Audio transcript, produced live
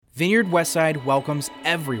Vineyard Westside welcomes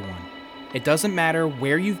everyone. It doesn't matter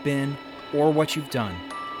where you've been or what you've done.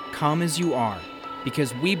 Come as you are,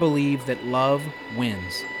 because we believe that love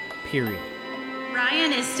wins, period.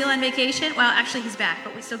 Ryan is still on vacation. Well, actually, he's back,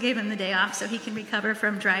 but we still gave him the day off so he can recover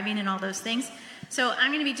from driving and all those things. So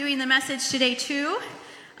I'm going to be doing the message today, too.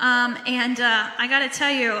 I got to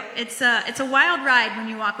tell you, it's a wild ride when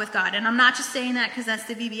you walk with God. And I'm not just saying that because that's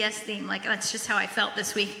the VBS theme. Like, that's just how I felt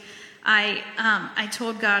this week. I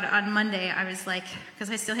told God on Monday, I was like, because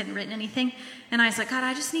I still hadn't written anything, and I was like, God,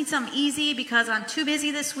 I just need something easy because I'm too busy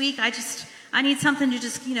this week. I need something to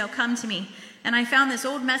just, come to me. And I found this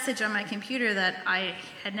old message on my computer that I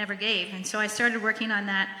had never gave, and so I started working on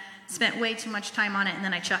that, spent way too much time on it, and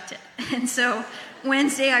then I chucked it. And so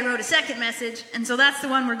Wednesday I wrote a second message, and so that's the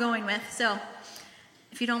one we're going with. So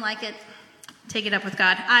if you don't like it, take it up with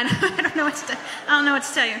God. I don't know what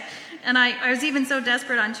to tell you. And I was even so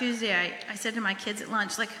desperate on Tuesday, I said to my kids at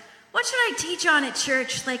lunch, like, what should I teach on at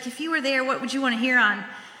church? Like, if you were there, what would you want to hear on?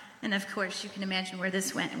 And of course, you can imagine where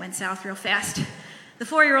this went. It went south real fast. The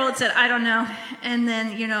 4-year-old said, I don't know. And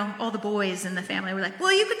then, all the boys in the family were like,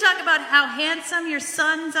 well, you could talk about how handsome your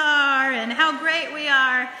sons are and how great we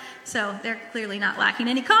are. So they're clearly not lacking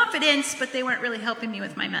any confidence, but they weren't really helping me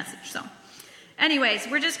with my message. So anyways,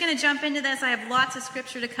 we're just going to jump into this. I have lots of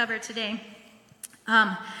scripture to cover today.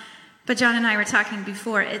 But John and I were talking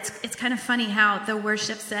before, it's kind of funny how the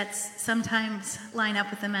worship sets sometimes line up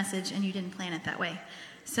with the message and you didn't plan it that way.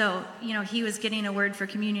 So, he was getting a word for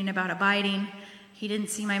communion about abiding. He didn't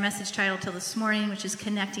see my message title till this morning, which is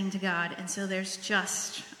connecting to God. And so there's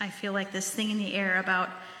just, I feel like this thing in the air about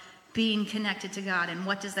being connected to God and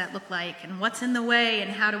what does that look like and what's in the way and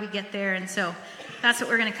how do we get there. And so that's what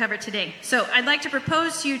we're going to cover today. So I'd like to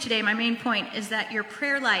propose to you today, my main point is that your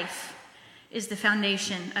prayer life is the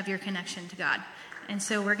foundation of your connection to God. And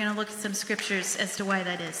so we're going to look at some scriptures as to why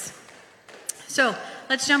that is. So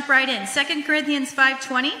let's jump right in. 2 Corinthians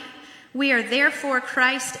 5:20, we are therefore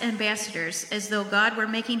Christ's ambassadors, as though God were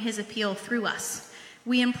making his appeal through us.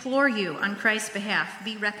 We implore you on Christ's behalf,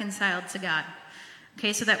 be reconciled to God.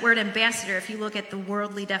 Okay, so that word ambassador, if you look at the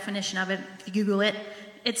worldly definition of it, if you Google it,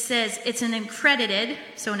 it says it's an accredited,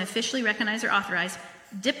 so an officially recognized or authorized,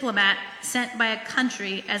 diplomat sent by a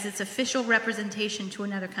country as its official representation to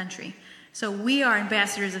another country. So we are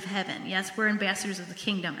ambassadors of heaven. Yes, we're ambassadors of the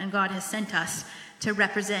kingdom, and God has sent us to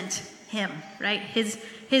represent him, right?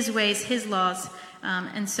 His ways, his laws.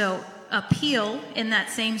 And so appeal in that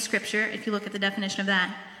same scripture, if you look at the definition of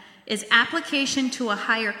that, is application to a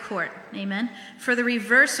higher court, amen, for the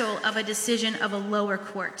reversal of a decision of a lower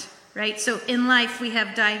court, right? So in life we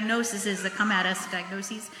have diagnoses that come at us,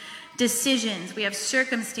 decisions, we have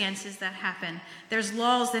circumstances that happen, there's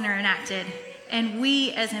laws that are enacted, and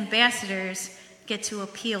we as ambassadors get to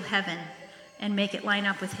appeal heaven and make it line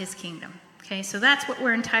up with his kingdom. Okay, so that's what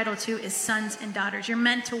we're entitled to as sons and daughters. You're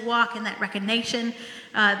meant to walk in that recognition,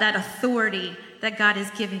 that authority that God has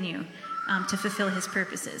given you to fulfill his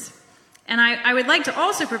purposes. And I would like to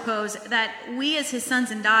also propose that we as his sons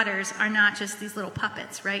and daughters are not just these little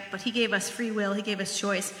puppets, right? But he gave us free will, he gave us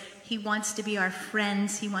choice. He wants to be our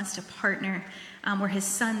friends. He wants to partner. We're his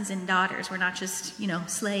sons and daughters. We're not just,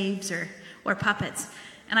 slaves or puppets.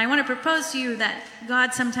 And I want to propose to you that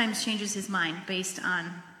God sometimes changes his mind based on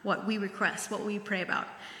what we request, what we pray about.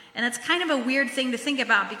 And that's kind of a weird thing to think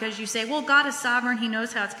about because you say, well, God is sovereign. He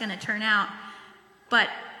knows how it's going to turn out. But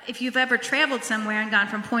if you've ever traveled somewhere and gone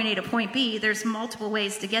from point A to point B, there's multiple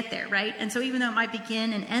ways to get there, right? And so even though it might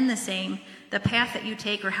begin and end the same, the path that you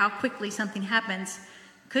take or how quickly something happens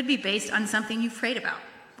could be based on something you've prayed about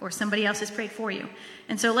or somebody else has prayed for you.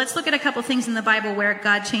 And so let's look at a couple things in the Bible where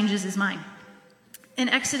God changes his mind. In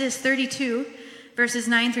Exodus 32, verses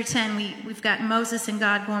 9 through 10, we've got Moses and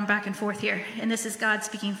God going back and forth here. And this is God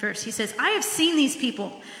speaking first. He says, I have seen these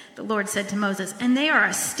people, the Lord said to Moses, and they are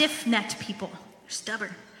a stiff-necked people. They're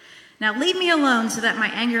stubborn. Now leave me alone so that my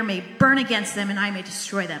anger may burn against them and I may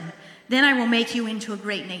destroy them. Then I will make you into a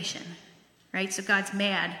great nation. Right? So God's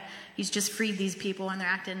mad. He's just freed these people and they're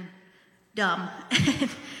acting dumb.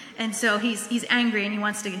 And so he's angry and he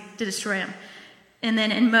wants to destroy them. And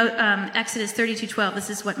then in Exodus 32:12, this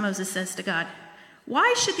is what Moses says to God.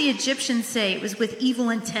 Why should the Egyptians say it was with evil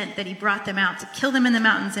intent that he brought them out to kill them in the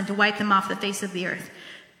mountains and to wipe them off the face of the earth?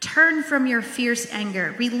 Turn from your fierce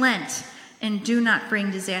anger, relent, and do not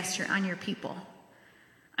bring disaster on your people.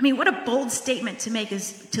 I mean, what a bold statement to make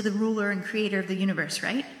is to the ruler and creator of the universe,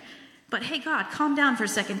 right? But hey, God, calm down for a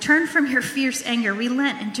second. Turn from your fierce anger,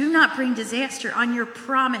 relent, and do not bring disaster on your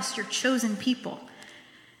promised, your chosen people.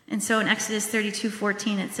 And so in Exodus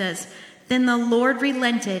 32:14, it says, then the Lord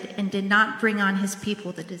relented and did not bring on his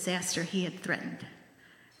people the disaster he had threatened.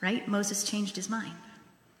 right? Moses changed his mind.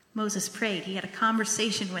 Moses prayed. He had a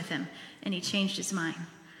conversation with him, and he changed his mind.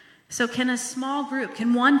 So can a small group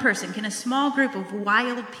of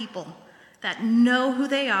wild people that know who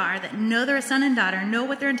they are, that know they're a son and daughter, know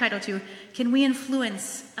what they're entitled to, can we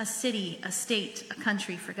influence a city, a state, a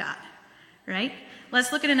country for God, right?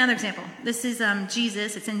 Let's look at another example. This is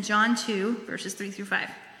Jesus. It's in John 2, verses 3 through 5.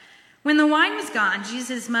 When the wine was gone,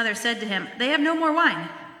 Jesus' mother said to him, "They have no more wine."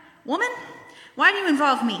 "Woman, why do you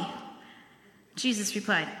involve me?" Jesus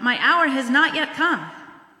replied, "My hour has not yet come."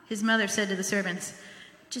 His mother said to the servants,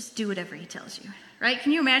 "Just do whatever he tells you." Right?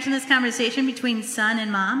 Can you imagine this conversation between son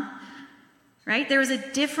and mom? Right? There was a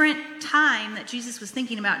different time that Jesus was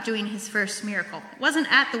thinking about doing his first miracle. It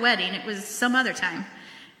wasn't at the wedding. It was some other time.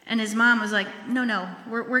 And his mom was like, no,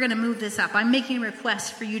 we're going to move this up. I'm making a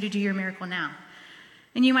request for you to do your miracle now.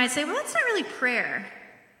 And you might say, well, that's not really prayer.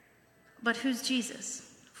 But who's Jesus?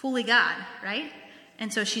 Fully God, right?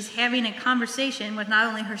 And so she's having a conversation with not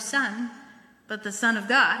only her son, but the Son of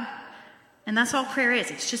God. And that's all prayer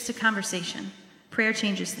is. It's just a conversation. Prayer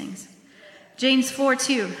changes things. James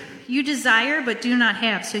 4:2, you desire but do not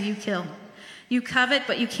have, so you kill. You covet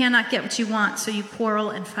but you cannot get what you want, so you quarrel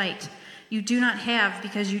and fight. You do not have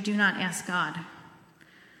because you do not ask God.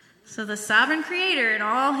 So the sovereign creator in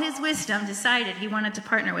all his wisdom decided he wanted to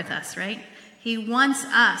partner with us, right? He wants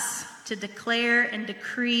us to declare and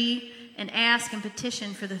decree and ask and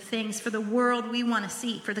petition for the things, for the world we want to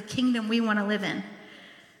see, for the kingdom we want to live in.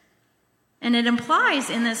 And it implies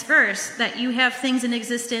in this verse that you have things in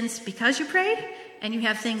existence because you prayed, and you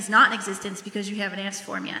have things not in existence because you haven't asked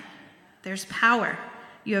for them yet. There's power.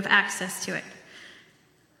 You have access to it.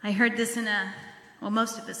 I heard this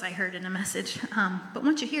most of this I heard in a message, but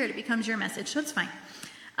once you hear it, it becomes your message, so it's fine.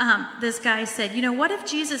 This guy said, what if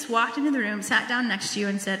Jesus walked into the room, sat down next to you,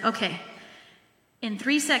 and said, okay, in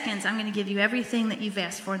 3 seconds, I'm going to give you everything that you've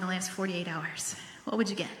asked for in the last 48 hours. What would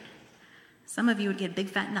you get? Some of you would get a big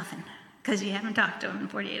fat nothing, because you haven't talked to him in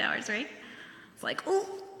 48 hours, right? It's like, ooh.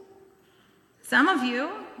 Some of you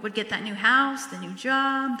would get that new house, the new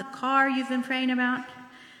job, the car you've been praying about.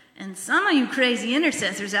 And some of you crazy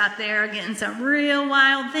intercessors out there are getting some real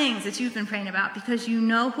wild things that you've been praying about because you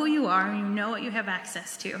know who you are and you know what you have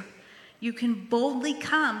access to. You can boldly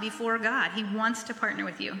come before God. He wants to partner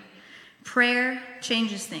with you. Prayer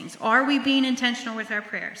changes things. Are we being intentional with our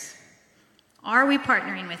prayers? Are we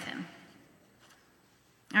partnering with him?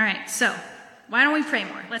 All right, so why don't we pray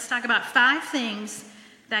more? Let's talk about 5 things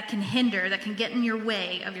that can hinder, that can get in your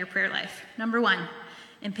way of your prayer life. Number 1,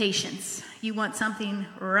 impatience. You want something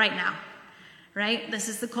right now, right? This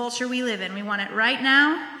is the culture we live in. We want it right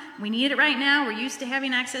now. We need it right now. We're used to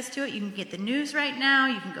having access to it. You can get the news right now.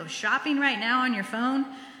 You can go shopping right now on your phone.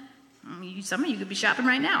 Some of you could be shopping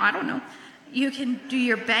right now. I don't know. You can do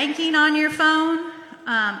your banking on your phone.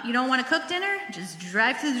 You don't want to cook dinner? Just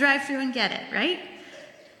drive to the drive-thru and get it, right?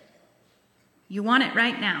 You want it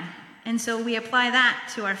right now. And so we apply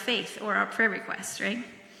that to our faith or our prayer requests, right?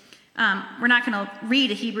 We're not going to read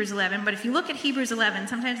Hebrews 11, but if you look at Hebrews 11,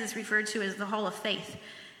 sometimes it's referred to as the Hall of Faith.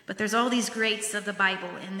 But there's all these greats of the Bible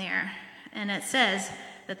in there. And it says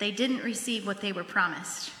that they didn't receive what they were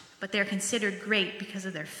promised, but they're considered great because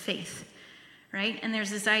of their faith, right? And there's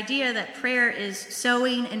this idea that prayer is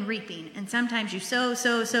sowing and reaping. And sometimes you sow,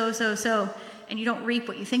 and you don't reap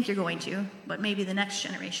what you think you're going to, but maybe the next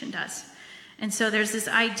generation does. And so there's this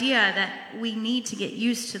idea that we need to get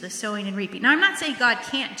used to the sowing and reaping. Now, I'm not saying God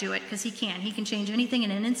can't do it, because he can. He can change anything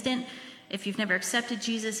in an instant. If you've never accepted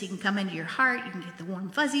Jesus, he can come into your heart. You can get the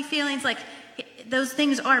warm, fuzzy feelings. Like, those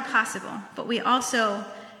things are possible. But we also,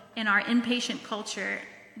 in our impatient culture,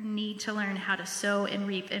 need to learn how to sow and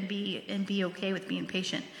reap and be okay with being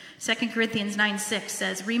patient. 2 Corinthians 9:6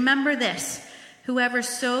 says, remember this, whoever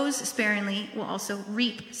sows sparingly will also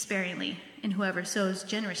reap sparingly. And whoever sows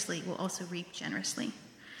generously will also reap generously.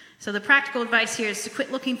 So the practical advice here is to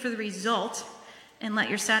quit looking for the result and let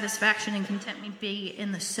your satisfaction and contentment be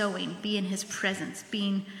in the sowing, be in his presence,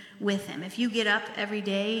 being with him. If you get up every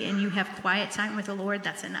day and you have quiet time with the Lord,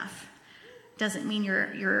 that's enough. Doesn't mean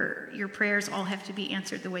your prayers all have to be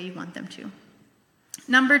answered the way you want them to.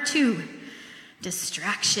 Number 2,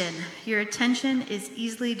 distraction. Your attention is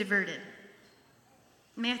easily diverted.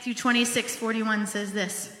 Matthew 26:41 says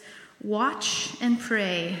this, watch and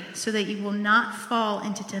pray so that you will not fall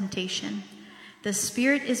into temptation. The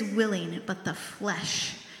spirit is willing, but the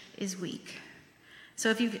flesh is weak. So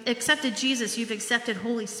if you've accepted Jesus, you've accepted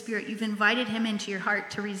Holy Spirit. You've invited him into your heart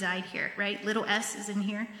to reside here, right? Little s is in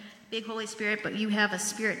here, big Holy Spirit, but you have a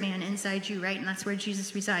spirit man inside you, right? And that's where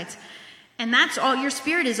Jesus resides. And that's all. Your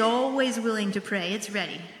spirit is always willing to pray. It's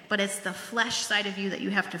ready. But it's the flesh side of you that you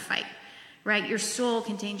have to fight, right? Your soul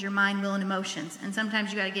contains your mind, will, and emotions. And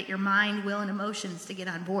sometimes you got to get your mind, will, and emotions to get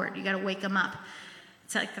on board. You got to wake them up.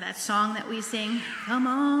 It's like that song that we sing, come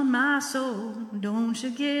on, my soul, don't you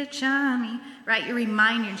get chimey, right? You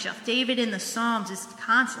remind yourself. David in the Psalms is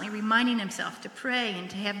constantly reminding himself to pray and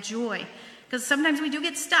to have joy. Because sometimes we do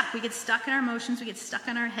get stuck. We get stuck in our emotions. We get stuck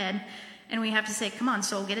in our head. And we have to say, come on,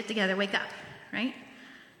 soul, get it together. Wake up, right?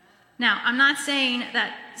 Now, I'm not saying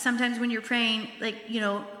that sometimes when you're praying,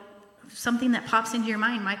 something that pops into your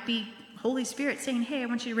mind might be Holy Spirit saying, hey, I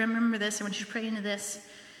want you to remember this. I want you to pray into this.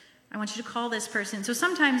 I want you to call this person. So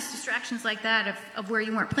sometimes distractions like that of where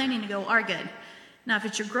you weren't planning to go are good. Now, if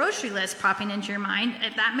it's your grocery list popping into your mind,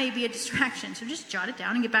 that may be a distraction. So just jot it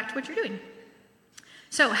down and get back to what you're doing.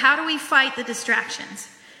 So how do we fight the distractions?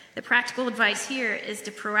 The practical advice here is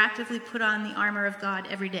to proactively put on the armor of God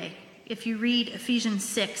every day. If you read Ephesians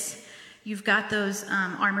 6, you've got those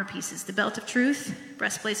armor pieces. The belt of truth,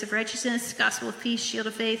 breastplate of righteousness, gospel of peace, shield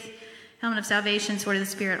of faith, helmet of salvation, sword of the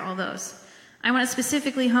Spirit, all those. I want to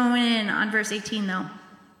specifically hone in on verse 18, though,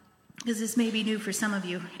 because this may be new for some of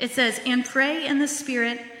you. It says, and pray in the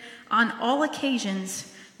Spirit on all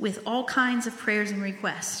occasions with all kinds of prayers and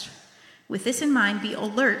requests. With this in mind, be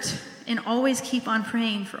alert and always keep on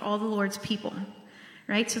praying for all the Lord's people,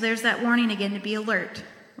 right? So there's that warning again to be alert,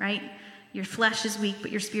 right? Your flesh is weak,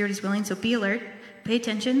 but your spirit is willing, so be alert, pay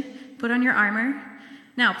attention, put on your armor.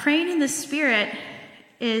 Now, praying in the Spirit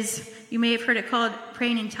is, you may have heard it called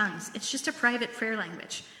praying in tongues. It's just a private prayer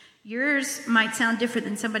language. Yours might sound different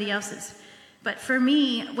than somebody else's. But for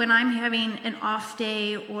me, when I'm having an off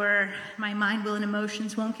day or my mind, will, and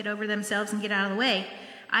emotions won't get over themselves and get out of the way,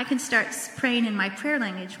 I can start praying in my prayer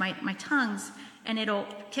language, my tongues, and it'll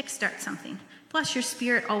kickstart something. Plus, your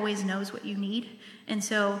spirit always knows what you need. And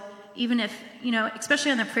so even if,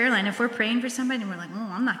 especially on the prayer line, if we're praying for somebody and we're like, oh,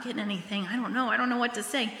 I'm not getting anything, I don't know what to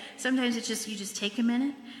say. Sometimes it's just, you just take a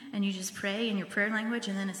minute and you just pray in your prayer language,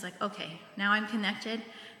 and then it's like, okay, now I'm connected,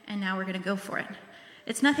 and now we're going to go for it.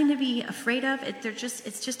 It's nothing to be afraid of.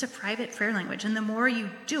 It's just a private prayer language. And the more you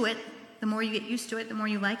do it, the more you get used to it, the more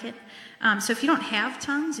you like it. So if you don't have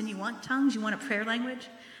tongues and you want tongues, you want a prayer language,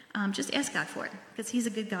 just ask God for it, because he's a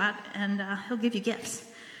good God, and he'll give you gifts.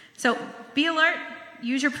 So be alert,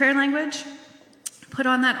 use your prayer language, put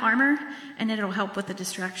on that armor, and it'll help with the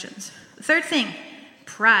distractions. The third thing,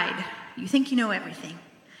 pride. You think you know everything.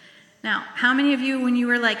 Now, how many of you, when you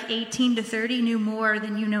were like 18 to 30, knew more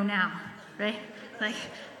than you know now, right?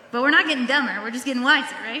 But we're not getting dumber, we're just getting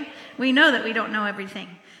wiser, right? We know that we don't know everything.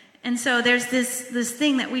 And so there's this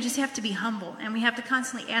thing that we just have to be humble, and we have to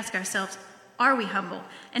constantly ask ourselves, are we humble?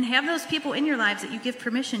 And have those people in your lives that you give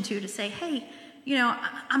permission to say, hey,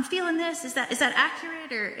 I'm feeling this. Is that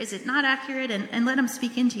accurate, or is it not accurate? And let them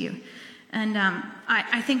speak into you. And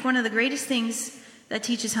I think one of the greatest things that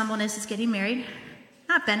teaches humbleness is getting married.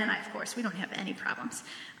 Not Ben and I, of course. We don't have any problems.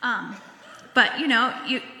 But,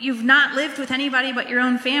 you've not lived with anybody but your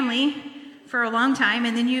own family for a long time,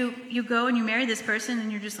 and then you go and you marry this person,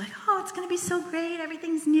 and you're just like, oh, it's going to be so great.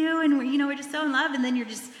 Everything's new, and we're just so in love. And then you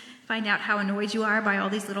just find out how annoyed you are by all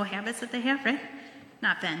these little habits that they have, right?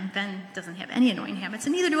 Not Ben. Ben doesn't have any annoying habits,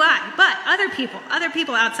 and neither do I. But other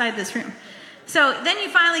people outside this room. So then you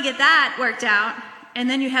finally get that worked out, and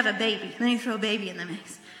then you have a baby. And then you throw a baby in the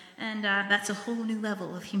mix. And that's a whole new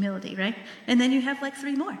level of humility, right? And then you have like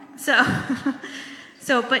 3 more.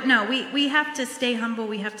 But no, we have to stay humble.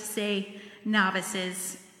 We have to stay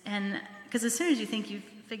novices. And because as soon as you think you've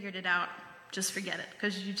figured it out, just forget it,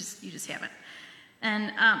 because you just haven't.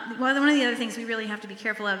 And one of the other things we really have to be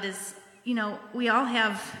careful of is, we all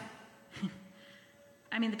have,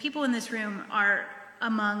 the people in this room are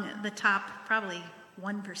among the top probably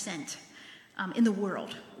 1% in the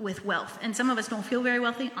world with wealth. And some of us don't feel very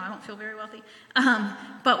wealthy. I don't feel very wealthy.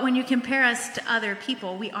 But when you compare us to other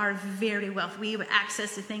people, we are very wealthy. We have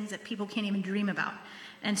access to things that people can't even dream about.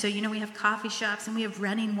 And so, we have coffee shops, and we have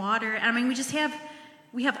running water.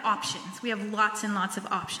 We have options. We have lots and lots of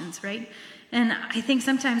options, right? And I think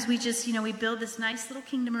sometimes we just, we build this nice little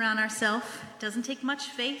kingdom around ourselves. It doesn't take much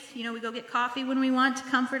faith. We go get coffee when we want to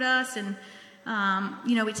comfort us, and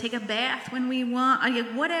we take a bath when we want,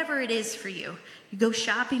 whatever it is for you. You go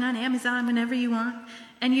shopping on Amazon whenever you want,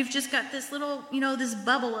 and you've just got this little, this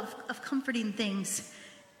bubble of comforting things,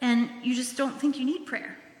 and you just don't think you need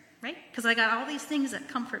prayer, right? Because I got all these things that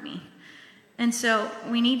comfort me. And so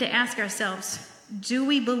we need to ask ourselves, do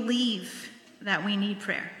we believe that we need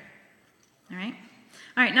prayer? All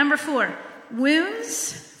right, number 4,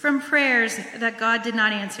 wounds from prayers that God did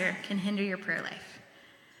not answer can hinder your prayer life.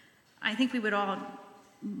 I think we would all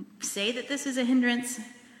say that this is a hindrance,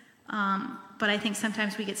 but I think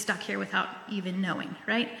sometimes we get stuck here without even knowing,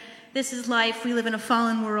 right? This is life. We live in a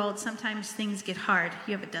fallen world. Sometimes things get hard.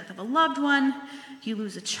 You have a death of a loved one. You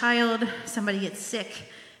lose a child. Somebody gets sick.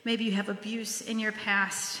 Maybe you have abuse in your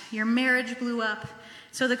past. Your marriage blew up.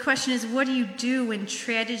 So the question is, what do you do when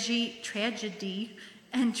tragedy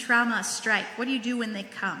and trauma strike? What do you do when they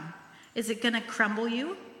come? Is it going to crumble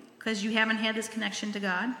you because you haven't had this connection to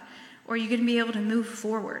God? Or are you going to be able to move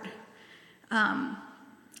forward?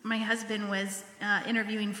 My husband was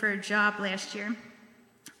interviewing for a job last year,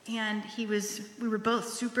 and we were both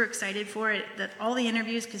super excited for it, that all the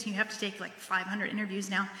interviews, because you have to take like 500 interviews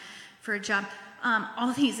now for a job,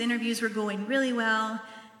 all these interviews were going really well,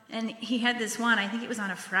 and he had this one, I think it was on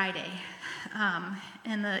a Friday,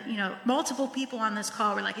 and multiple people on this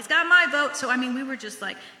call were like, he's got my vote. So we were just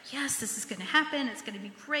like, yes, this is going to happen, it's going to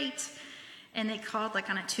be great. And they called like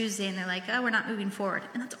on a Tuesday, and they're like, oh, we're not moving forward.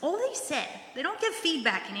 And that's all they said. They don't give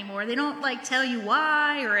feedback anymore. They don't like tell you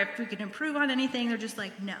why or if we can improve on anything. They're just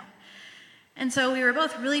like, no. And so we were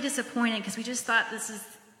both really disappointed because we just thought this is,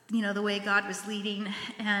 the way God was leading.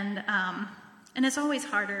 And it's always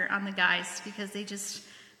harder on the guys because they just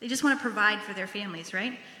want to provide for their families,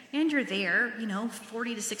 right? And you're there,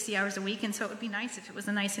 40 to 60 hours a week. And so it would be nice if it was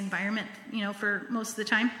a nice environment, for most of the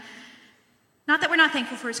time. Not that we're not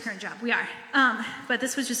thankful for his current job. We are. But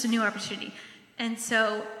this was just a new opportunity. And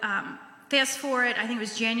so fast forward, I think it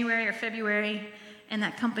was January or February, and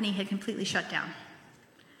that company had completely shut down.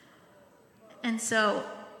 And so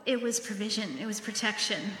it was provision. It was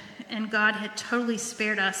protection. And God had totally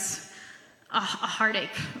spared us a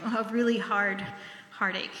heartache, a really hard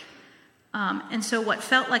heartache. And so what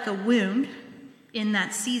felt like a wound in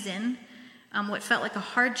that season, what felt like a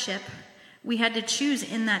hardship, we had to choose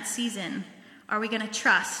in that season. Are we going to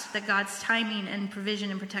trust that God's timing and provision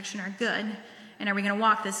and protection are good? And are we going to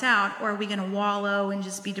walk this out? Or are we going to wallow and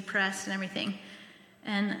just be depressed and everything?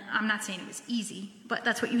 And I'm not saying it was easy, but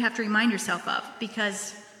that's what you have to remind yourself of.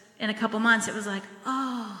 Because in a couple months, it was like,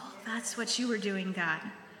 oh, that's what you were doing, God.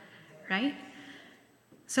 Right?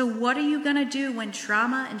 So what are you going to do when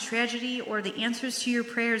trauma and tragedy or the answers to your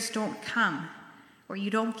prayers don't come? Or you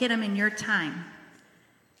don't get them in your time?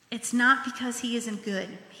 It's not because he isn't good.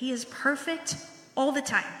 He is perfect all the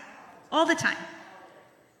time. All the time.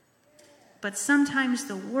 But sometimes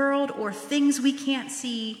the world or things we can't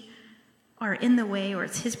see are in the way, or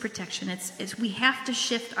it's his protection. It's we have to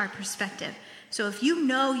shift our perspective. So if you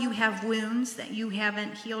know you have wounds that you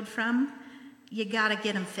haven't healed from, you got to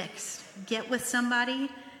get them fixed. Get with somebody,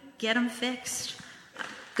 get them fixed.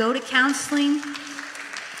 Go to counseling.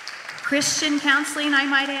 Christian counseling, I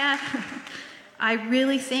might add. I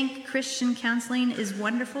really think Christian counseling is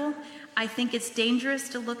wonderful. I think it's dangerous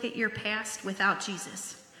to look at your past without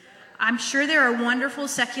Jesus. I'm sure there are wonderful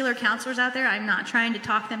secular counselors out there. I'm not trying to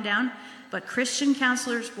talk them down. But Christian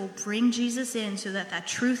counselors will bring Jesus in so that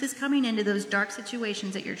truth is coming into those dark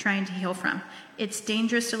situations that you're trying to heal from. It's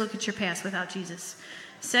dangerous to look at your past without Jesus.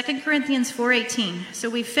 2 Corinthians 4:18. So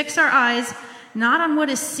we fix our eyes not on what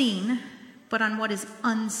is seen, but on what is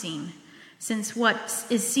unseen. Since what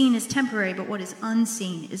is seen is temporary, but what is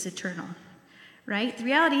unseen is eternal. Right? The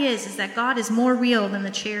reality is that God is more real than the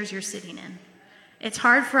chairs you're sitting in. It's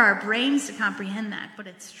hard for our brains to comprehend that, but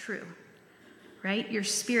it's true. Right? Your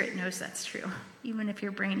spirit knows that's true, even if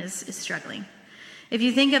your brain is struggling. If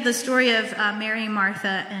you think of the story of Mary,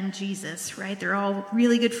 Martha, and Jesus, right? They're all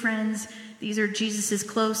really good friends. These are Jesus'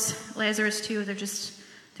 close. Lazarus too. They're just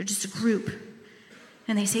a group.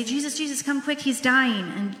 And they say, Jesus, come quick, he's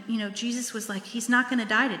dying. And, Jesus was like, he's not going to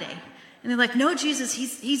die today. And they're like, no, Jesus,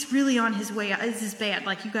 he's really on his way. This is bad.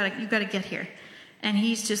 Like, you gotta get here. And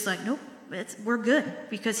he's just like, nope, we're good.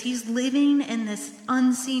 Because he's living in this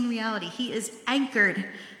unseen reality. He is anchored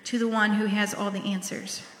to the one who has all the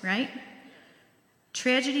answers, right?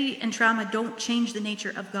 Tragedy and trauma don't change the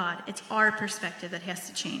nature of God. It's our perspective that has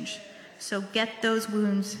to change. So get those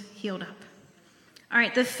wounds healed up. All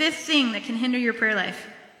right, the fifth thing that can hinder your prayer life,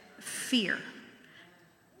 fear.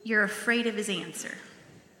 You're afraid of his answer,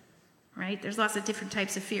 right? There's lots of different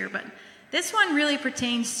types of fear, but this one really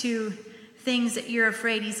pertains to things that you're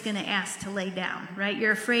afraid he's going to ask to lay down, right?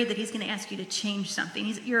 You're afraid that he's going to ask you to change something.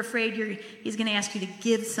 You're afraid he's going to ask you to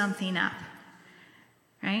give something up,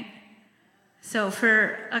 right? So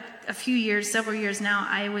for a few years, several years now,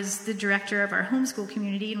 I was the director of our homeschool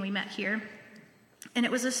community, and we met here. And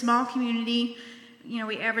it was a small community.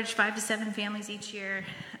 We averaged 5 to 7 families each year.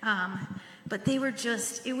 But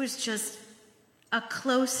it was just a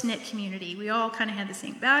close-knit community. We all kind of had the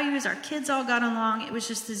same values. Our kids all got along. It was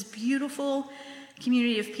just this beautiful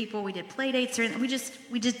community of people. We did play dates. We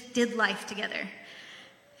just did life together.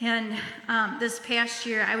 And this past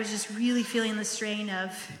year, I was just really feeling the strain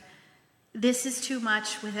of this is too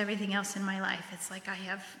much with everything else in my life. It's like I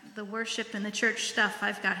have the worship and the church stuff.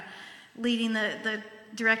 I've got leading the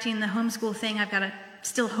directing the homeschool thing. I've got to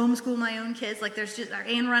still homeschool my own kids. Like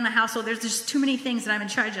and run a household. There's just too many things that I'm in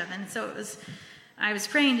charge of. And so I was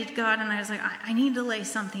praying to God, and I was like, I need to lay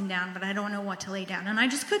something down, but I don't know what to lay down. And I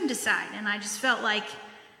just couldn't decide. And I just felt like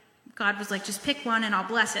God was like, just pick one and I'll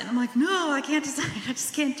bless it. And I'm like, no, I can't decide. I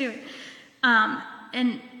just can't do it.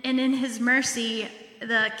 And in his mercy,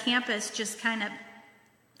 the campus just kind of,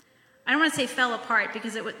 I don't want to say fell apart,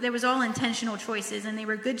 because there was all intentional choices, and they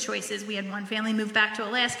were good choices. We had one family move back to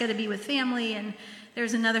Alaska to be with family, and there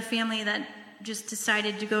was another family that just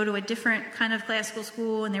decided to go to a different kind of classical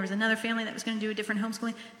school, and there was another family that was going to do a different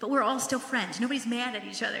homeschooling, but we're all still friends. Nobody's mad at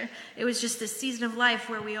each other. It was just this season of life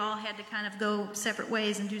where we all had to kind of go separate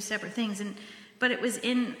ways and do separate things, but it was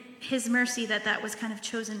in his mercy that was kind of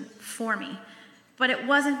chosen for me. But it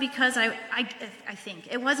wasn't because I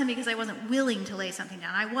think, it wasn't because I wasn't willing to lay something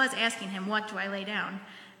down. I was asking him, what do I lay down?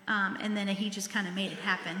 And then he just kind of made it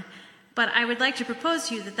happen. But I would like to propose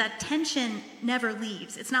to you that tension never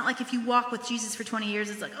leaves. It's not like if you walk with Jesus for 20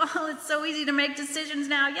 years, it's like, oh, it's so easy to make decisions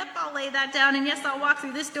now. Yep, I'll lay that down. And yes, I'll walk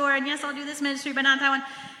through this door. And yes, I'll do this ministry, but not that one.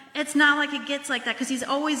 It's not like it gets like that, because he's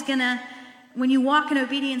always going to, when you walk in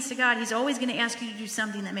obedience to God, he's always going to ask you to do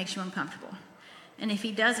something that makes you uncomfortable. And if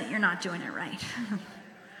he doesn't, you're not doing it right.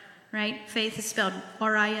 Right? Faith is spelled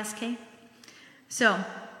R-I-S-K. So,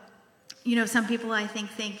 some people I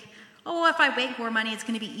think, oh, if I make more money, it's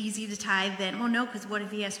going to be easy to tithe then. Well, no, because what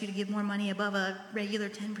if he asks you to give more money above a regular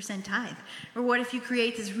 10% tithe? Or what if you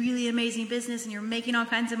create this really amazing business and you're making all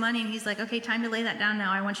kinds of money, and he's like, okay, time to lay that down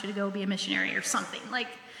now. I want you to go be a missionary or something. Like,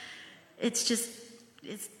 there's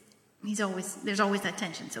always that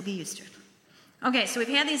tension, so be used to it. Okay, so we've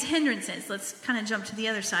had these hindrances. Let's kind of jump to the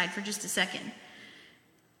other side for just a second.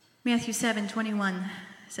 Matthew 7:21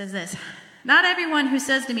 says this: "Not everyone who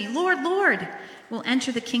says to me, 'Lord, Lord,' will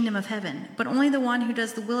enter the kingdom of heaven, but only the one who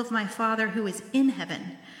does the will of my Father who is in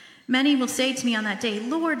heaven. Many will say to me on that day,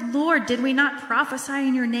 'Lord, Lord, did we not prophesy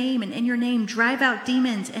in your name, and in your name drive out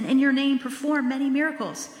demons, and in your name perform many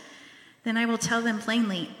miracles?' Then I will tell them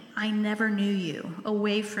plainly, 'I never knew you.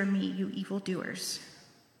 Away from me, you evildoers.'"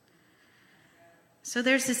 So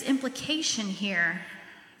there's this implication here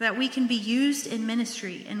that we can be used in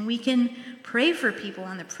ministry, and we can pray for people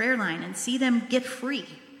on the prayer line and see them get free,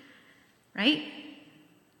 right?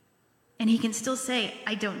 And he can still say,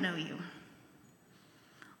 "I don't know you."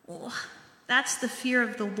 Oh, that's the fear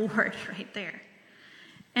of the Lord right there.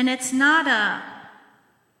 And it's not a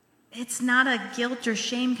guilt or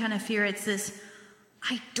shame kind of fear. It's this,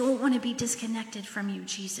 I don't want to be disconnected from you,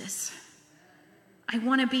 Jesus. I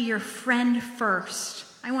want to be your friend first.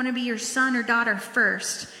 I want to be your son or daughter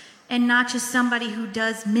first, and not just somebody who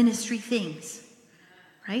does ministry things,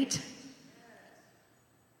 right?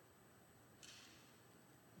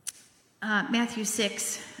 Matthew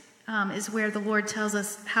 6 is where the Lord tells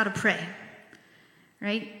us how to pray,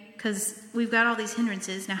 right? Because we've got all these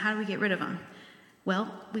hindrances. Now, how do we get rid of them?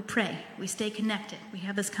 Well, we pray. We stay connected. We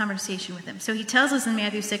have this conversation with him. So he tells us in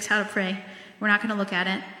Matthew 6 how to pray. We're not going to look at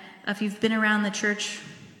it. If you've been around the church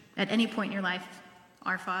at any point in your life,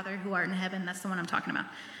 Our Father who art in heaven, that's the one I'm talking about.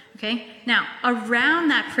 Okay? Now, around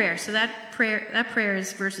that prayer, so that prayer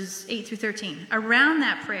is verses 8 through 13. Around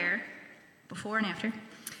that prayer, before and after,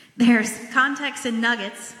 there's context and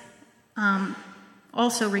nuggets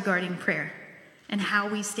also regarding prayer and how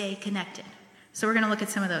we stay connected. So we're going to look at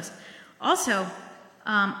some of those. Also,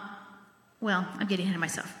 I'm getting ahead of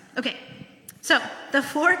myself. Okay, so the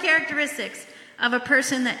 4 characteristics of a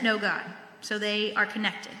person that know God. So they are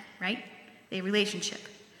connected, right? They have a relationship.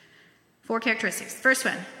 4 characteristics. First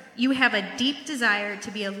one, you have a deep desire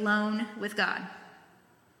to be alone with God.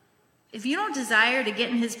 If you don't desire to get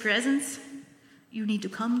in his presence, you need to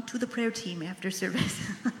come to the prayer team after service.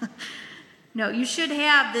 No, you should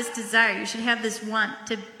have this desire. You should have this want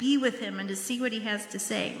to be with him and to see what he has to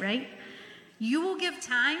say, right? You will give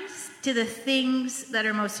time to the things that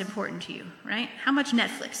are most important to you, right? How much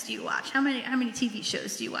Netflix do you watch? How many TV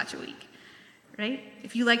shows do you watch a week, right?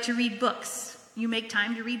 If you like to read books, you make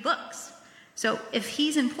time to read books. So if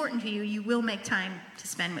he's important to you, you will make time to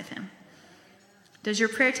spend with him. Does your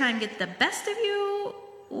prayer time get the best of you,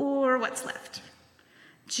 or what's left?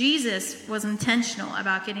 Jesus was intentional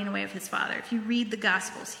about getting away with his Father. If you read the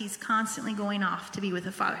Gospels, he's constantly going off to be with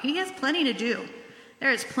the Father. He has plenty to do.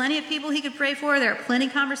 There is plenty of people he could pray for. There are plenty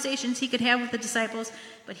of conversations he could have with the disciples,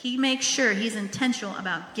 but he makes sure he's intentional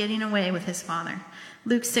about getting away with his Father.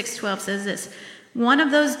 Luke 6:12 says this: "One of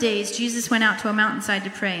those days, Jesus went out to a mountainside to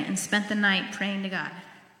pray and spent the night praying to God."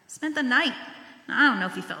 Spent the night. Now, I don't know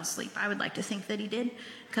if he fell asleep. I would like to think that he did,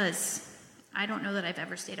 because I don't know that I've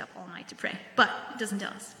ever stayed up all night to pray, but it doesn't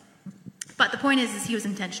tell us. But the point is he was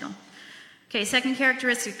intentional. Okay, second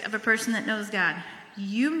characteristic of a person that knows God.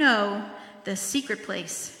 You know the secret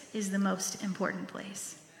place is the most important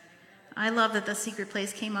place. I love that the secret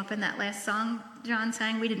place came up in that last song John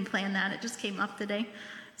sang. We didn't plan that. It just came up today.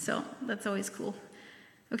 So that's always cool.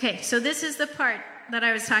 Okay, so this is the part that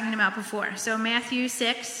I was talking about before. So Matthew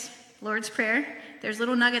 6, Lord's Prayer, there's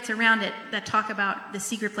little nuggets around it that talk about the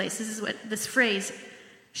secret place. This is what this phrase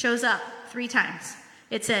shows up 3 times.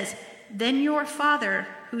 It says, then your Father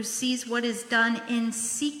who sees what is done in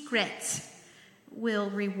secret will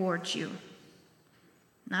reward you.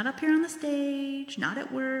 Not up here on the stage, not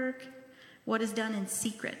at work. What is done in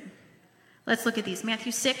secret. Let's look at these.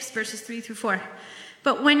 Matthew 6, verses 3 through 4.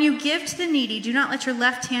 But when you give to the needy, do not let your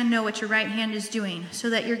left hand know what your right hand is doing, so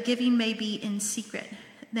that your giving may be in secret.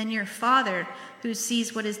 Then your Father, who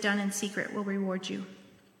sees what is done in secret, will reward you.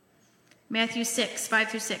 Matthew 6, 5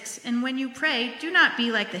 through 6. And when you pray, do not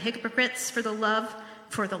be like the hypocrites for they love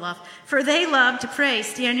to pray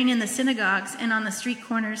standing in the synagogues and on the street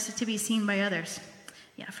corners to be seen by others.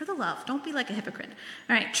 Yeah, for the love. Don't be like a hypocrite.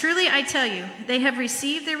 All right, truly I tell you, they have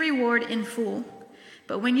received their reward in full.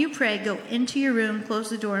 But when you pray, go into your room, close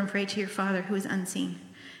the door, and pray to your Father who is unseen.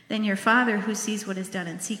 Then your Father who sees what is done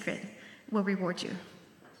in secret will reward you.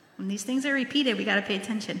 When these things are repeated, we got to pay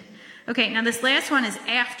attention. Okay, now this last one is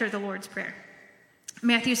after the Lord's Prayer.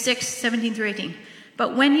 Matthew 6, 17 through 18.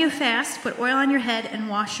 But when you fast, put oil on your head and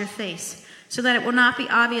wash your face, so that it will not be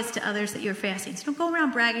obvious to others that you're fasting. So don't go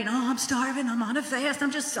around bragging, oh, I'm starving, I'm on a fast,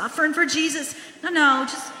 I'm just suffering for Jesus. No,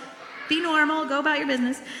 just be normal, go about your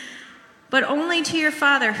business. But only to your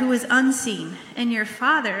Father who is unseen, and your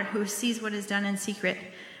Father who sees what is done in secret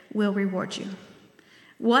will reward you.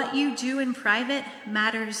 What you do in private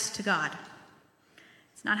matters to God.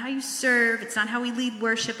 It's not how you serve, it's not how we lead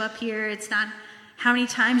worship up here, it's not how many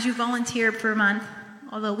times you volunteer per month,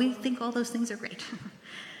 although we think all those things are great.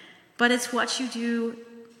 But it's what you do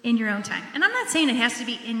in your own time. And I'm not saying it has to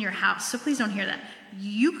be in your house, so please don't hear that.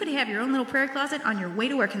 You could have your own little prayer closet on your way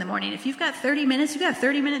to work in the morning. If you've got 30 minutes, you've got a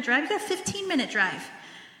 30-minute drive, you've got a 15-minute drive.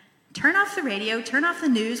 Turn off the radio, turn off the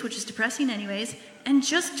news, which is depressing anyways, and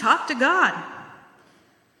just talk to God.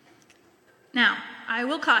 Now, I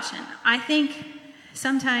will caution, I think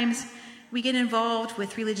sometimes we get involved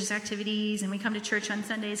with religious activities and we come to church on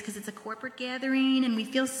Sundays because it's a corporate gathering and we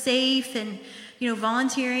feel safe, and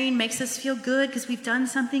volunteering makes us feel good because we've done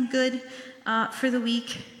something good for the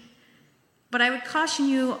week. But I would caution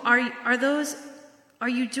you, are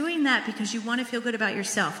you doing that because you want to feel good about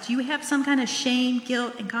yourself? Do you have some kind of shame,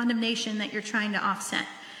 guilt, and condemnation that you're trying to offset?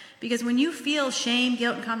 Because when you feel shame,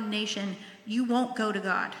 guilt, and condemnation, you won't go to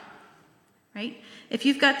God. Right? If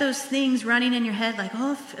you've got those things running in your head like,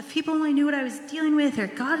 oh, if people only knew what I was dealing with, or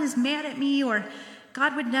God is mad at me, or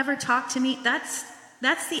God would never talk to me, that's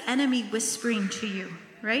the enemy whispering to you,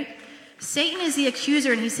 right? Satan is the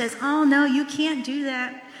accuser, and he says, oh, no, you can't do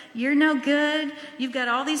that. You're no good. You've got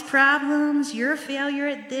all these problems. You're a failure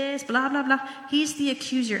at this, blah, blah, blah. He's the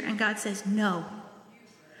accuser, and God says, no.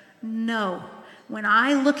 When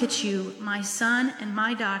I look at you, my son and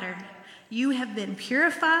my daughter, you have been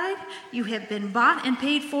purified. You have been bought and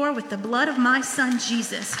paid for with the blood of my son,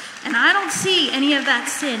 Jesus. And I don't see any of that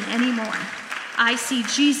sin anymore. I see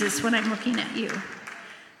Jesus when I'm looking at you.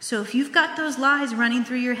 So if you've got those lies running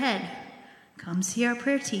through your head, come see our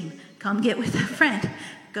prayer team. Come get with a friend.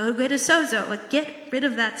 Go get a sozo. Get rid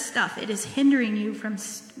of that stuff. It is hindering you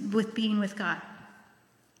with being with God.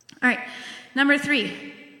 All right, number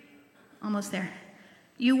 3. Almost there.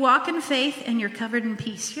 You walk in faith and you're covered in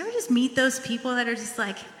peace. You ever just meet those people that are just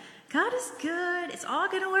like, God is good, it's all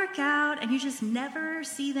going to work out, and you just never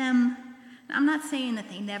see them? I'm not saying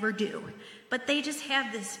that they never do, but they just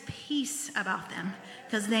have this peace about them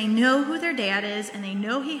because they know who their dad is and they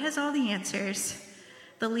know he has all the answers.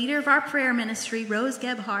 The leader of our prayer ministry, Rose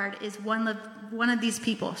Gebhard, is one of these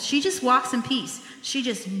people. She just walks in peace. She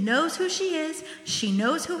just knows who she is. She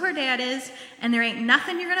knows who her dad is. And there ain't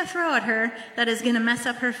nothing you're going to throw at her that is going to mess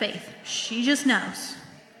up her faith. She just knows.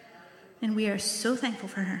 And we are so thankful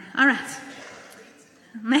for her. All right.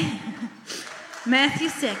 Matthew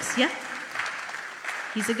 6. Yep.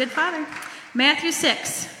 He's a good father. Matthew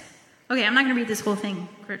 6. Okay, I'm not going to read this whole thing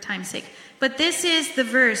for time's sake. But this is the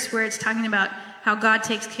verse where it's talking about how God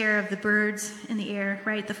takes care of the birds in the air,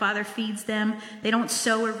 right? The Father feeds them. They don't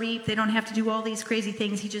sow or reap. They don't have to do all these crazy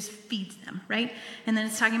things. He just feeds them, right? And then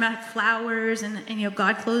it's talking about flowers and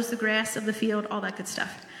God clothes the grass of the field, all that good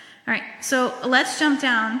stuff. All right, so let's jump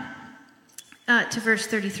down to verse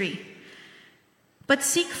 33. But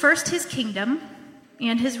seek first his kingdom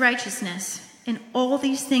and his righteousness, and all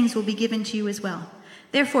these things will be given to you as well.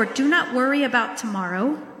 Therefore, do not worry about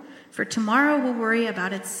tomorrow, for tomorrow will worry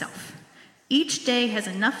about itself. Each day has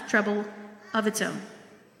enough trouble of its own.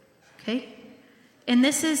 Okay? And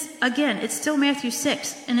this is, again, it's still Matthew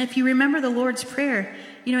 6. And if you remember the Lord's Prayer,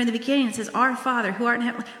 in the beginning it says, Our Father, who art in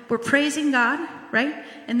heaven. We're praising God, right?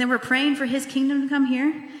 And then we're praying for his kingdom to come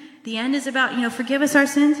here. The end is about, forgive us our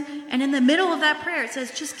sins. And in the middle of that prayer, it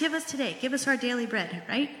says, just give us today. Give us our daily bread,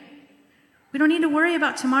 right? We don't need to worry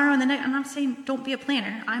about tomorrow and the next. I'm not saying don't be a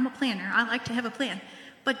planner. I'm a planner. I like to have a plan.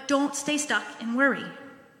 But don't stay stuck and worry,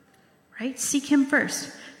 right? Seek him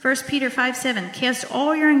first. 1 Peter 5:7, cast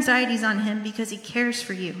all your anxieties on him because he cares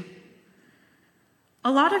for you.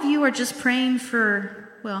 A lot of you are just praying for,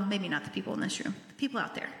 well, maybe not the people in this room, the people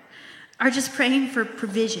out there are just praying for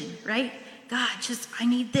provision, right? God, I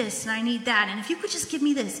need this and I need that. And if you could just give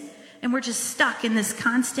me this. And we're just stuck in this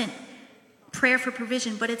constant prayer for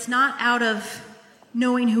provision. But it's not out of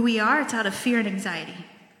knowing who we are. It's out of fear and anxiety,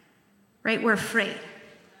 right? We're afraid.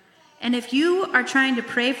 And if you are trying to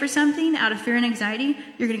pray for something out of fear and anxiety,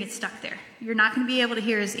 you're going to get stuck there. You're not going to be able to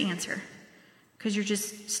hear his answer because you're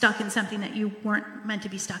just stuck in something that you weren't meant to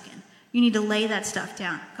be stuck in. You need to lay that stuff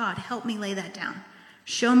down. God, help me lay that down.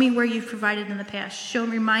 Show me where you've provided in the past.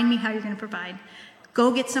 Remind me how you're going to provide.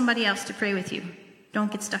 Go get somebody else to pray with you.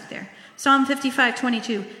 Don't get stuck there. Psalm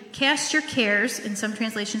 55:22. Cast your cares, in some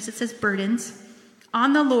translations it says burdens,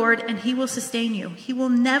 on the Lord, and he will sustain you. He will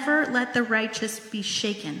never let the righteous be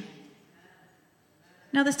shaken.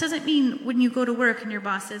 Now, this doesn't mean when you go to work and your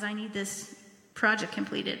boss says, I need this project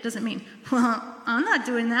completed. It doesn't mean, well, I'm not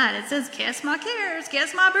doing that. It says, cast my cares,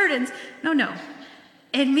 cast my burdens. No.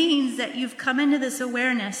 It means that you've come into this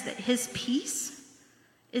awareness that his peace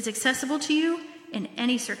is accessible to you in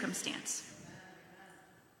any circumstance.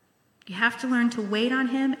 You have to learn to wait on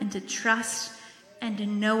him and to trust and to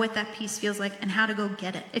know what that peace feels like and how to go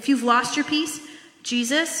get it. If you've lost your peace,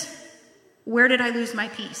 Jesus, where did I lose my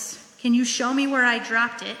peace? Can you show me where I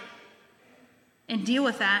dropped it and deal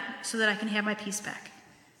with that so that I can have my peace back?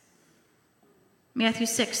 Matthew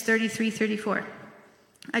 6:33-34.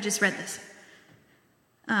 I just read this.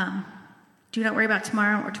 Do not worry about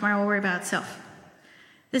tomorrow, or tomorrow will worry about itself.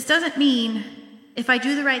 This doesn't mean if I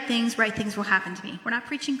do the right things will happen to me. We're not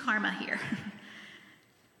preaching karma here.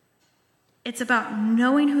 It's about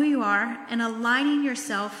knowing who you are and aligning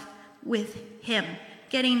yourself with him,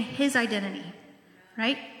 getting his identity,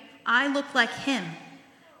 right? I look like him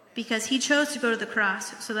because he chose to go to the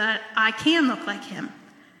cross so that I can look like him.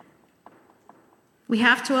 We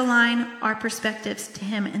have to align our perspectives to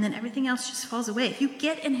him, and then everything else just falls away. If you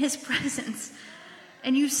get in his presence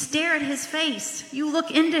and you stare at his face, you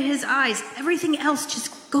look into his eyes, everything else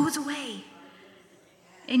just goes away.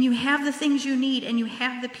 And you have the things you need, and you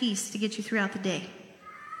have the peace to get you throughout the day.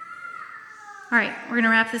 All right, we're going to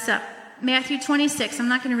wrap this up. Matthew 26, I'm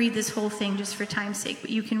not going to read this whole thing just for time's sake,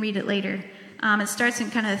 but you can read it later. It starts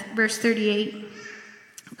in kind of verse 38,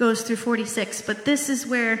 goes through 46, but this is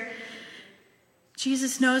where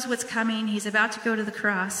Jesus knows what's coming. He's about to go to the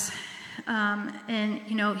cross.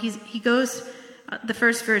 He goes, the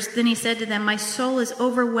first verse, then he said to them, my soul is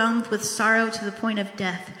overwhelmed with sorrow to the point of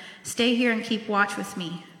death. Stay here and keep watch with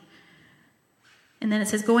me. And then it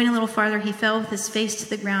says, going a little farther, he fell with his face to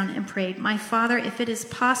the ground and prayed, my Father, if it is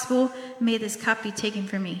possible, may this cup be taken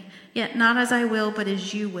from me. Yet not as I will, but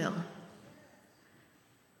as you will.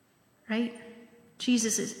 Right? He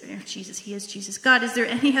is Jesus. God, is there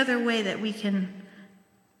any other way that we can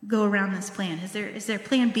go around this plan? Is there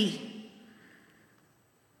plan B?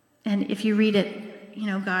 And if you read it,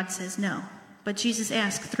 God says no. But Jesus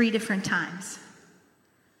asked 3 different times.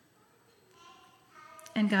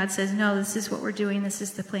 And God says, no, this is what we're doing. This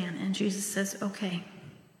is the plan. And Jesus says, okay.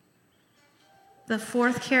 The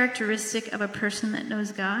 4th characteristic of a person that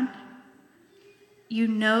knows God,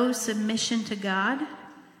 submission to God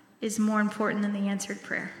is more important than the answered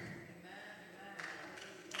prayer.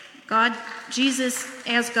 Jesus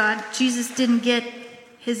didn't get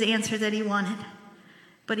his answer that he wanted,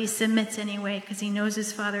 but he submits anyway because he knows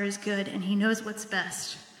his Father is good and he knows what's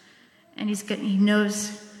best. And he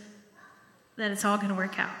knows that it's all going to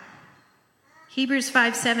work out. Hebrews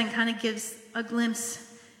 5:7 kind of gives a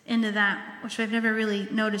glimpse into that, which I've never really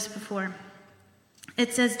noticed before.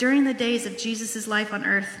 It says, during the days of Jesus' life on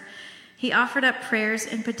earth, he offered up prayers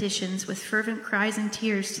and petitions with fervent cries and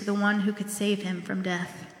tears to the one who could save him from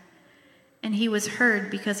death. And he was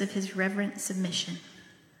heard because of his reverent submission.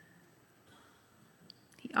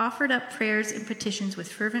 He offered up prayers and petitions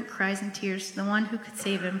with fervent cries and tears to the one who could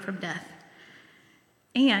save him from death.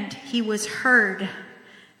 And he was heard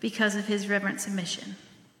because of his reverent submission.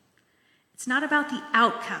 It's not about the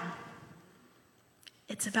outcome.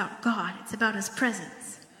 It's about God. It's about his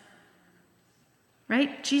presence.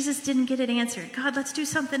 Right? Jesus didn't get it answered. God, let's do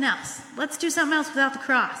something else. Let's do something else without the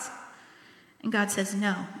cross. And God says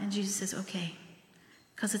no. And Jesus says, okay.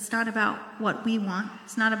 Because it's not about what we want.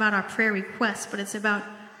 It's not about our prayer requests, but it's about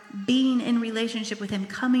being in relationship with him,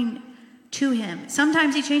 coming to him.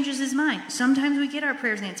 Sometimes he changes his mind. Sometimes we get our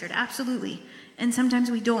prayers answered. Absolutely. And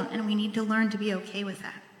sometimes we don't. And we need to learn to be okay with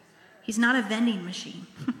that. He's not a vending machine.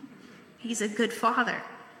 He's a good father.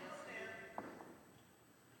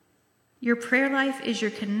 Your prayer life is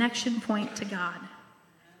your connection point to God.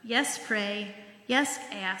 Yes, pray. Yes,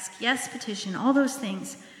 ask. Yes, petition. All those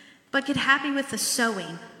things. But get happy with the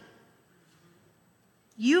sowing.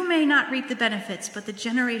 You may not reap the benefits, but the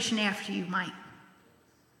generation after you might.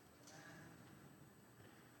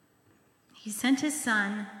 He sent his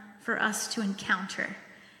son for us to encounter.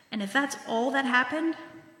 And if that's all that happened,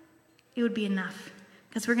 it would be enough.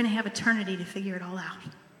 Because we're going to have eternity to figure it all out.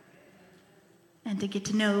 And to get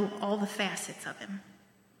to know all the facets of him.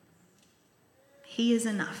 He is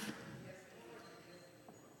enough.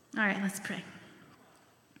 All right, let's pray.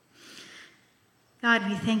 God,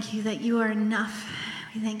 we thank you that you are enough.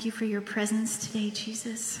 We thank you for your presence today,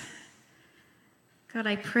 Jesus. God,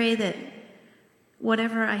 I pray that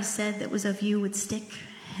whatever I said that was of you would stick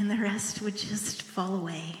and the rest would just fall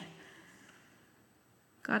away.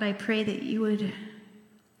 God, I pray that you would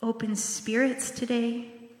open spirits today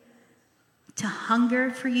to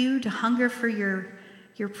hunger for you, to hunger for your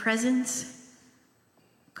presence.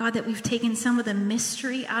 God, that we've taken some of the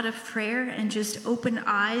mystery out of prayer and just opened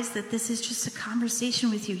eyes that this is just a conversation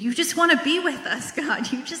with you. You just want to be with us,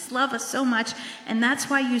 God. You just love us so much. And that's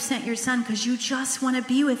why you sent your son, because you just want to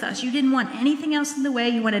be with us. You didn't want anything else in the way.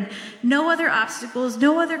 You wanted no other obstacles,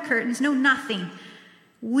 no other curtains, no nothing.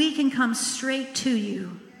 We can come straight to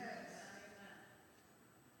you.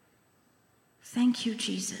 Thank you,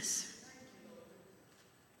 Jesus.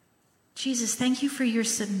 Jesus, thank you for your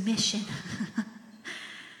submission.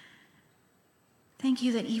 Thank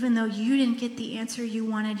you that even though you didn't get the answer you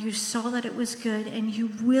wanted, you saw that it was good and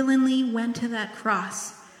you willingly went to that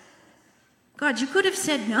cross. God, you could have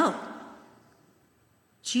said no.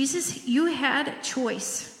 Jesus, you had a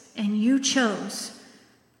choice and you chose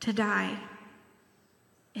to die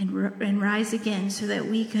and rise again so that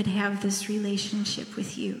we could have this relationship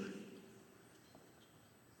with you.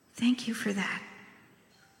 Thank you for that.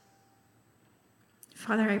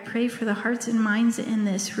 Father, I pray for the hearts and minds in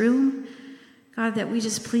this room, God, that we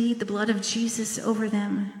just plead the blood of Jesus over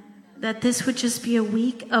them, that this would just be a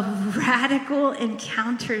week of radical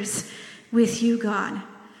encounters with you, God.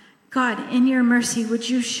 God, in your mercy, would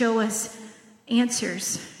you show us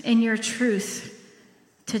answers in your truth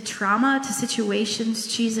to trauma, to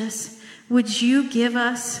situations, Jesus? Would you give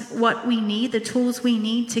us what we need, the tools we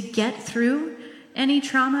need to get through any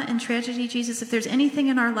trauma and tragedy, Jesus? If there's anything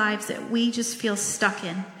in our lives that we just feel stuck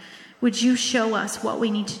in, would you show us what we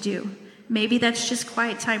need to do? Maybe that's just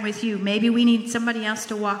quiet time with you. Maybe we need somebody else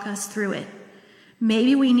to walk us through it.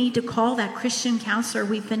 Maybe we need to call that Christian counselor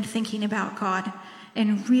we've been thinking about, God,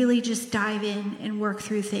 and really just dive in and work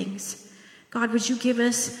through things. God, would you give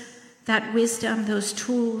us that wisdom, those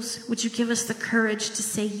tools? Would you give us the courage to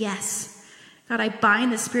say yes? God, I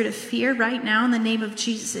bind the spirit of fear right now in the name of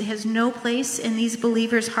Jesus. It has no place in these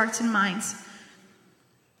believers' hearts and minds.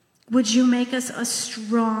 Would you make us a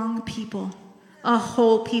strong people, a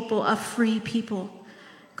whole people, a free people?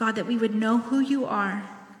 God, that we would know who you are,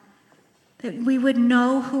 that we would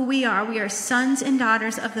know who we are. We are sons and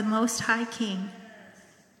daughters of the Most High King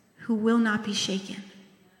who will not be shaken.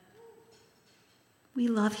 We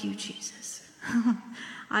love you, Jesus.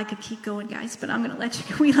 I could keep going, guys, but I'm going to let you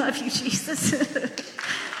go. We love you, Jesus.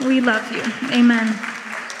 We love you. Amen.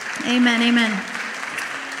 Amen. Amen.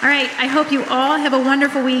 All right. I hope you all have a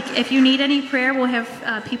wonderful week. If you need any prayer, we'll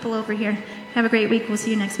have people over here. Have a great week. We'll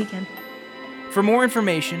see you next weekend. For more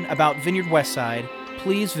information about Vineyard Westside,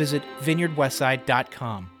 please visit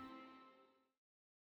vineyardwestside.com.